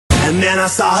And then I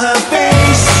saw her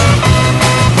face.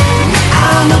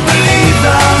 I'm a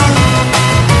believer,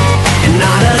 and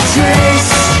not a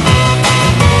trace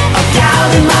of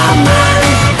doubt in my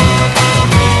mind.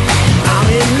 I'm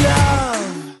in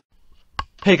love.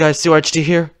 Hey guys, CRHD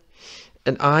here,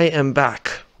 and I am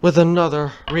back with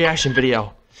another reaction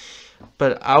video.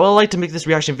 But I would like to make this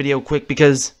reaction video quick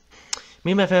because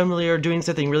me and my family are doing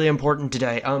something really important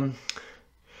today.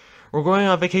 We're going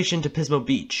on vacation to Pismo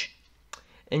Beach.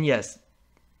 And yes,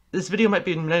 this video might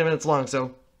be 9 minutes long,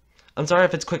 so I'm sorry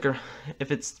if it's quicker,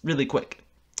 if it's really quick.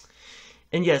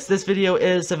 And yes, this video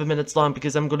is 7 minutes long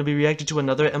because I'm going to be reacting to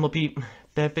another MLP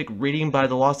Fanfic reading by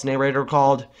TheLostNarrator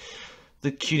called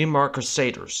The Cutie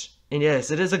Crusaders. And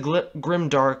yes, it is a grim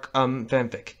dark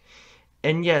fanfic.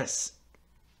 And yes,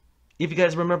 if you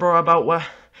guys remember about what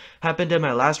happened in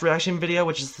my last reaction video,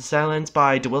 which is The Silence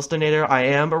by TheLostNarrator, I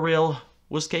am a real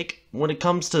wusscake when it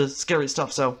comes to scary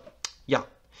stuff, so yeah.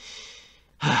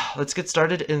 Let's get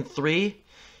started in 3,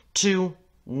 2,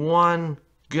 1,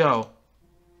 go.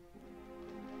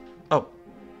 Oh,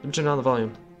 let me turn down the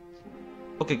volume.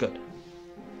 Okay, good.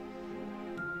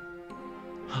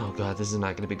 Oh god, this is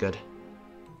not gonna be good.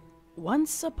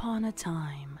 Once upon a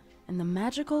time, in the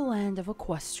magical land of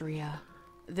Equestria,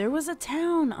 there was a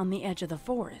town on the edge of the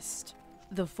forest.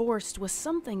 The forest was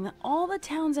something that all the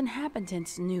town's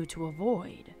inhabitants knew to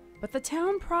avoid, but the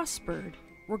town prospered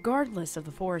regardless of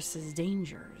the forest's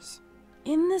dangers.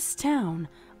 In this town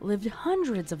lived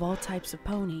hundreds of all types of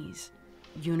ponies: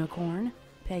 unicorn,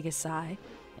 pegasi,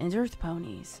 and earth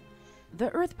ponies.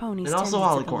 The earth ponies tended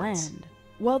to the land,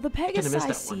 while the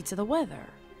pegasi see to the weather.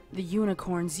 The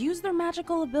unicorns use their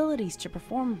magical abilities to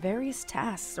perform various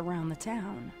tasks around the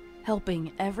town,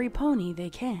 helping every pony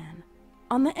they can.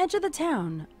 On the edge of the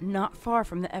town, not far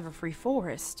from the Everfree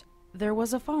Forest, there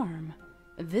was a farm.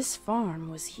 This farm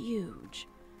was huge,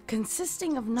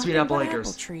 consisting of nothing but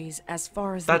apple trees as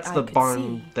far as the eye could see. That's the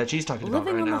barn that she's talking about right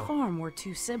now. Living on the farm were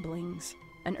 2 siblings,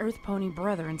 an earth pony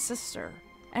brother and sister,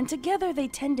 and together they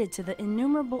tended to the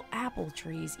innumerable apple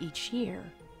trees each year,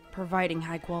 providing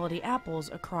high-quality apples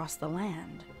across the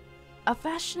land. A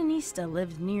fashionista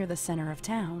lived near the center of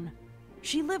town.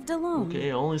 She lived alone, okay,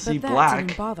 I only see but that black.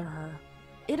 Didn't bother her.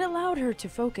 It allowed her to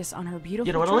focus on her beautiful dresses.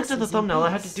 You know, when I looked at the thumbnail, it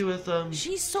had to do with,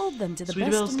 she sold them to the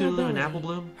best of nobility, apple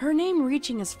bloom. Her name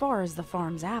reaching as far as the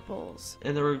farm's apples.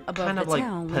 And they were kind of like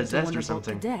possessed or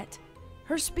something. Cadet.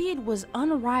 Her speed was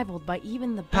unrivaled by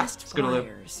even the best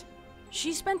flyers.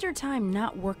 She spent her time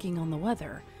not working on the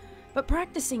weather, but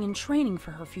practicing and training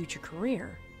for her future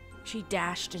career. She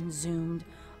dashed and zoomed,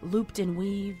 looped and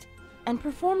weaved, and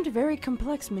performed very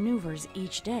complex maneuvers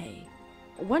each day.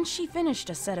 Once she finished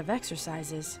a set of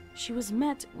exercises, she was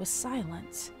met with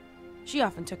silence. She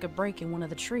often took a break in one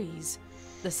of the trees.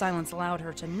 The silence allowed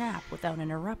her to nap without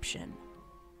interruption.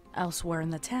 Elsewhere in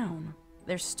the town,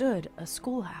 there stood a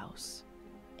schoolhouse.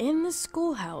 In the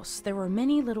schoolhouse, there were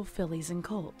many little fillies and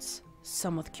colts,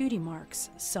 some with cutie marks,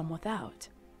 some without.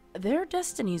 Their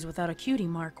destinies without a cutie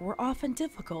mark were often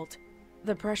difficult.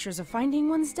 The pressures of finding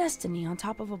one's destiny on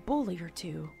top of a bully or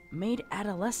two made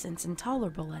adolescence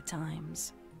intolerable at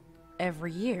times.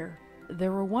 Every year,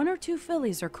 there were 1 or 2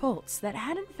 fillies or colts that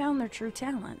hadn't found their true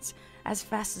talents as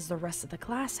fast as the rest of the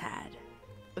class had.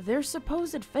 Their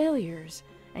supposed failures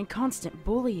and constant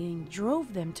bullying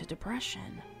drove them to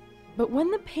depression. But when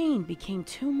the pain became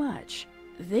too much,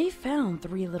 they found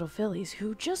 3 little fillies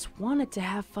who just wanted to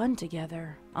have fun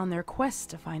together on their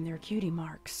quest to find their cutie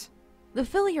marks. The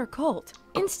filly or colt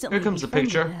instantly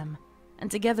befriended them,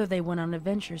 and together they went on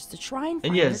adventures to try and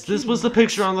find their cutie marks. This was the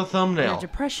picture on the thumbnail. Their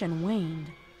depression waned,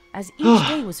 as each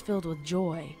day was filled with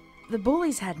joy. The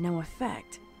bullies had no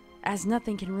effect, as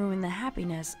nothing can ruin the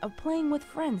happiness of playing with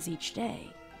friends each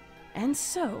day. And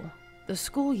so, the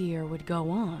school year would go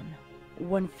on.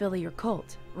 1 filly or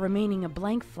colt remaining a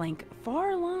blank flank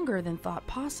far longer than thought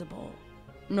possible.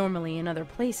 Normally in other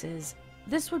places,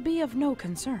 this would be of no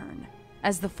concern,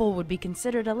 as the foal would be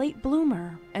considered a late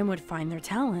bloomer and would find their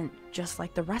talent just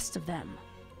like the rest of them.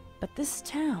 But this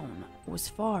town was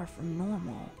far from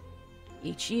normal.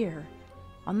 Each year,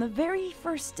 on the very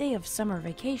first day of summer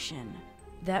vacation,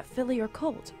 that filly or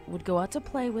colt would go out to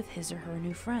play with his or her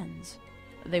new friends.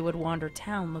 They would wander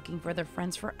town looking for their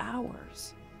friends for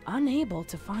hours, unable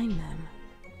to find them.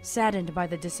 Saddened by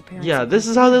the disappearance. Yeah, this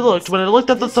is how they looked when I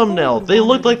looked at the thumbnail. They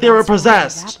looked like they were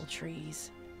possessed. Apple trees,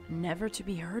 never to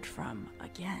be heard from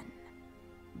again.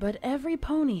 But every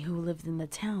pony who lived in the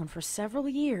town for several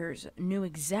years knew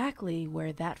exactly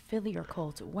where that filly or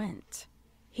colt went.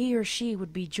 He or she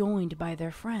would be joined by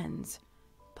their friends,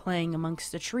 playing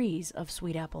amongst the trees of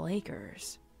Sweet Apple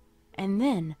Acres. And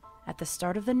then, at the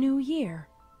start of the new year,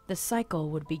 the cycle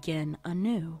would begin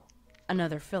anew.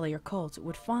 Another filly or colt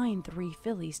would find 3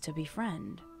 fillies to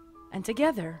befriend, and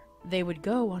together they would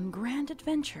go on grand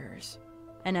adventures.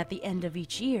 And at the end of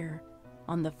each year,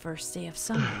 on the first day of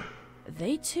summer,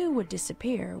 they too would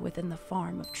disappear within the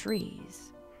farm of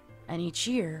trees. And each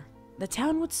year, the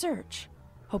town would search,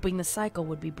 hoping the cycle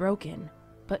would be broken,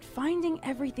 but finding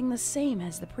everything the same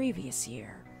as the previous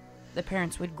year. The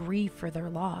parents would grieve for their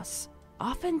loss,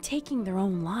 often taking their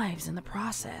own lives in the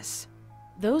process.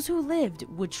 Those who lived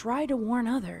would try to warn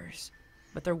others,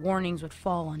 but their warnings would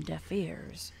fall on deaf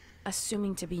ears,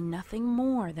 assuming to be nothing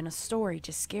more than a story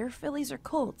to scare fillies or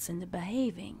colts into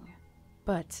behaving.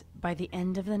 But by the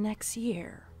end of the next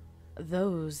year,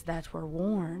 those that were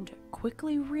warned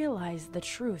quickly realized the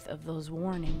truth of those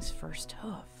warnings' first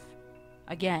hoof.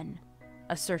 Again,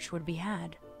 a search would be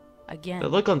had. Again, The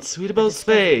look on Sweetabelle's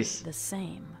face. the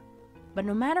same. But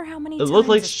no matter how many It times looked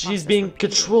like this she's process being repeated,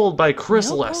 controlled by no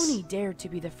Chrysalis. pony dared to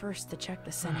be the first to check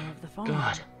the center of the farm.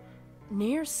 God.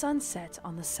 Near sunset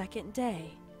on the second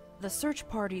day, the search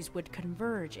parties would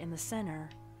converge in the center,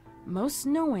 most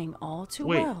knowing all too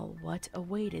Wait. well what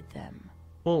awaited them.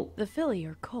 Well, The filly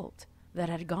or colt that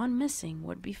had gone missing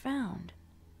would be found,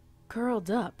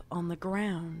 curled up on the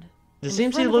ground. it in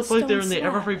seems front they of a look like they're in stone the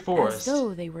slab, Everfree Forest. As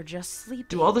though they were just sleeping.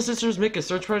 Do all the sisters make a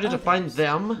search party to find Others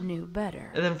them, knew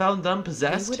better. and then found them They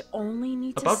possessed? would only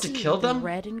need to About to see kill the them?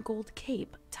 red and gold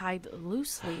cape tied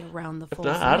loosely around the If foal's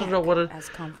not, I don't know neck what it. as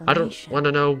I confirmation. don't want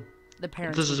to know The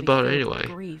parents this would is be about filled with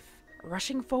anyway. grief,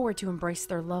 rushing forward to embrace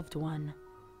their loved one,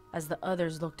 as the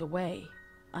others looked away,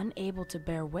 unable to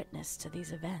bear witness to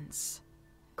these events.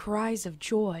 Cries of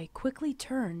joy quickly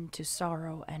turned to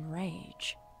sorrow and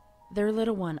rage, their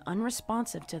little one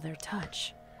unresponsive to their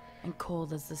touch, and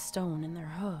cold as the stone in their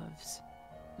hooves.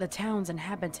 The town's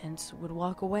inhabitants would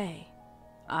walk away,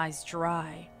 eyes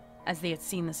dry, as they had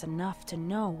seen this enough to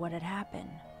know what had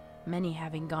happened, many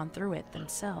having gone through it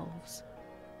themselves.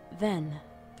 Then,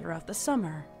 throughout the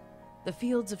summer, the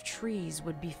fields of trees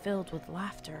would be filled with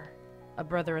laughter, a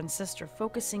brother and sister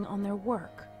focusing on their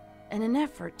work, in an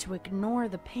effort to ignore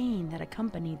the pain that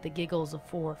accompanied the giggles of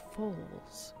 4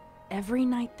 foals. Every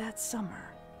night that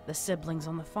summer, the siblings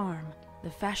on the farm, the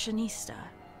fashionista,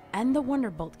 and the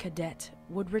Wonderbolt cadet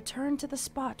would return to the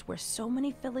spot where so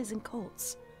many fillies and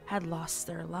colts had lost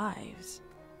their lives,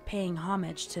 paying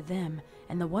homage to them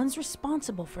and the ones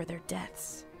responsible for their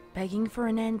deaths, begging for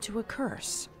an end to a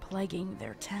curse plaguing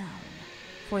their town.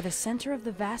 For the center of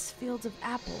the vast fields of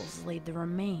apples laid the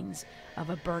remains of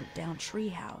a burnt-down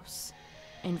treehouse.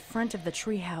 In front of the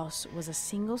treehouse was a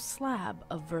single slab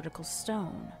of vertical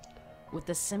stone, with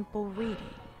the simple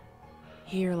reading,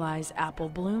 "Here lies Apple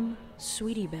Bloom,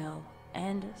 Sweetie Belle,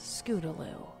 and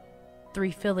Scootaloo."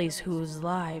 3 fillies whose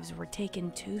lives were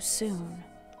taken too soon,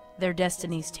 their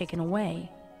destinies taken away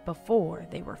before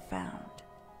they were found.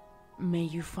 May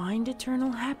you find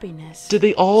eternal happiness. Did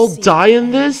they all die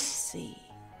in this? C.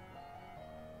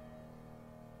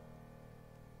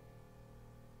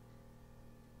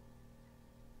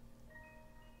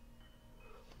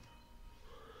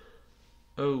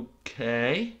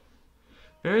 Okay.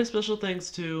 Very special thanks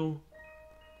to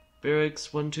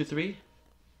Barracks123.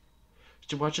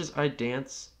 She watches I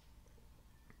dance.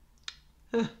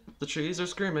 The trees are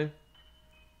screaming.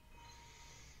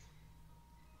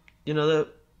 You know that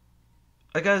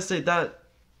I gotta say that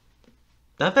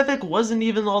fanfic wasn't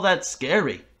even all that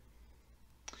scary.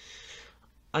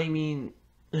 I mean,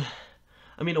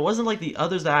 it wasn't like the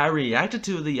others that I reacted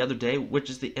to the other day, which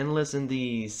is the Endless and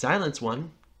the Silence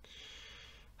one.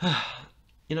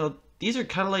 You know, these are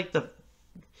kind of like the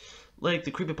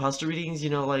creepypasta readings,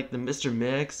 you know, like the Mr.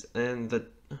 Mix and the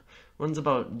ones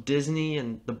about Disney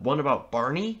and the one about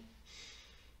Barney.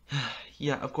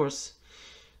 Yeah, of course,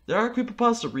 there are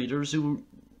creepypasta readers who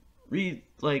read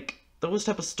like those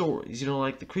type of stories, you know,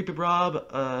 like the Creepy Rob,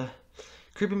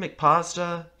 Creepy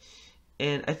McPasta,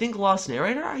 and I think Lost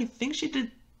Narrator. I think she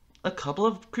did a couple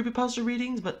of creepypasta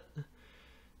readings, but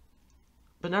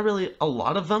not really a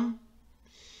lot of them.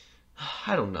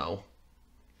 I don't know.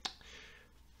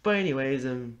 But anyways,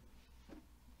 I've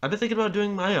been thinking about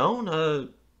doing my own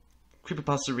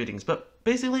creepypasta readings, but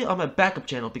basically on my backup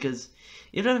channel, because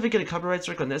even if I get a copyright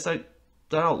strike on this, then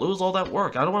I'll lose all that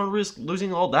work. I don't want to risk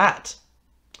losing all that.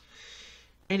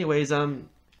 Anyways, I'm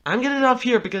getting it off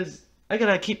here because I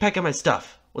gotta keep packing my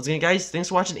stuff. Once again, guys, thanks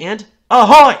for watching, and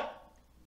ahoy!